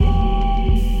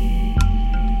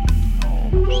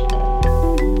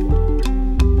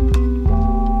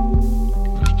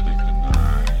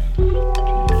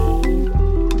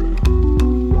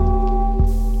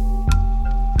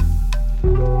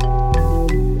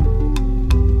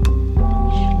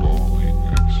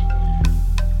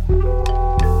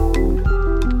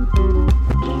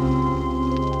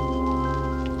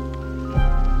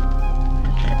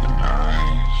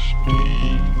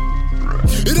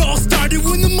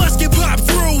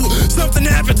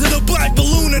to the black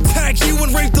balloon, attack you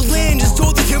and rape the land. Just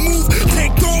told they can move,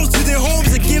 take girls to their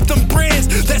homes and give them brands.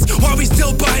 That's why we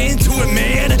still buy into it,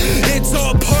 man. It's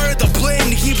all part of the plan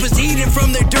to keep us eating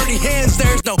from their dirty hands.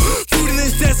 There's no food in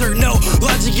this desert, no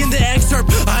logic in the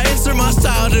excerpt. I insert my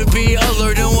style to be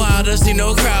alert and wild, to see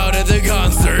no crowd at the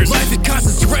concert. Life is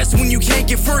constant stress when you can't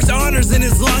get first honors, and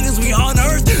as long as we on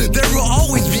earth, there will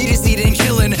always be deceit and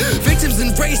killing. Victims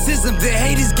and racism, the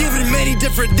hate is given many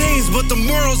different names, but the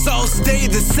morals all stay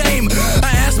the same.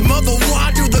 I asked mother,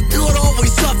 why do the good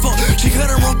always suffer? She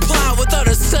couldn't reply without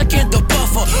a second to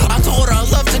buffer. I told her I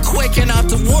love to quake and not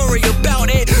to worry about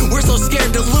it. We're so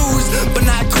scared to lose, but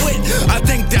not quit. I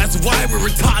think that's why we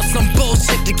were taught some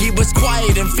bullshit to keep us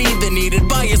quiet and feed the needed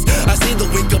bias. I see the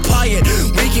weak apply it.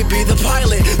 We can be the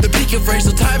pilot. The peak of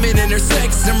racial timing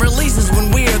intersects and releases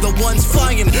when we are the ones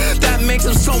flying. That makes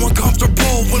us so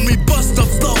uncomfortable when we bust the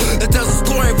flow. That tells a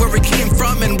story where we came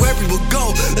from and where we will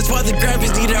go. That's why the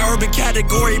Grammys need an urban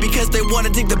category, because they want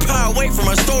to take the power away from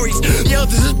our stories. Yo,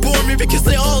 this is bore me because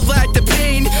they all lack the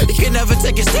pain. You can never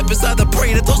take a step inside the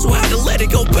brain of those who had to let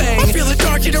it go bang. I'm feeling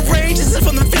dark and deranged. This is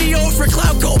from the video for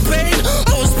clout, Cobain.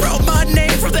 I was proud my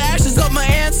name from the ashes of my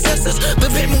ancestors. The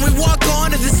pain when we walk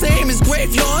on is the same as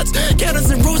graveyards. Candles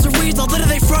and rosaries all lit on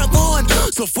their front lawn.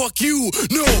 So fuck you,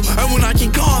 no, I will not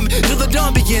get calm till the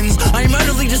dawn begins. I am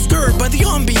utterly disturbed by the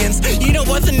ambience. You know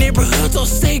what, the neighborhoods all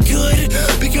stay good,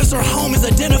 because our home is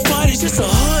identified as just a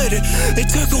hood. They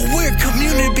took a weird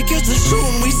community because the true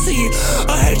one we see.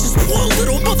 I had just poor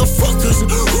little motherfuckers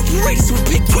who parade us with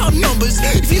big crowd numbers.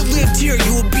 If you lived here,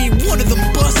 you would be one of them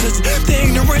busters. The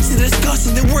ignorance and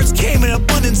disgusting, the words came in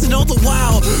abundance, and all the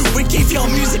while we gave y'all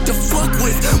music to fuck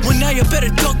with. Well, now you better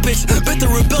duck, bitch. Bet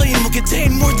the rebellion will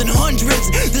contain more than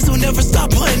hundreds. This will never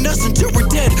stop hunting us until we're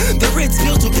dead. The red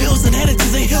spilled to pills and headed to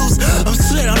the hills. I'm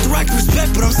slit, I'm direct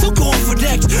respect, but I'm still going for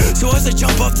next. So as I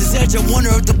jump off this edge, I wonder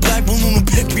if the black balloon will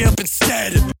pick me up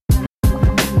instead.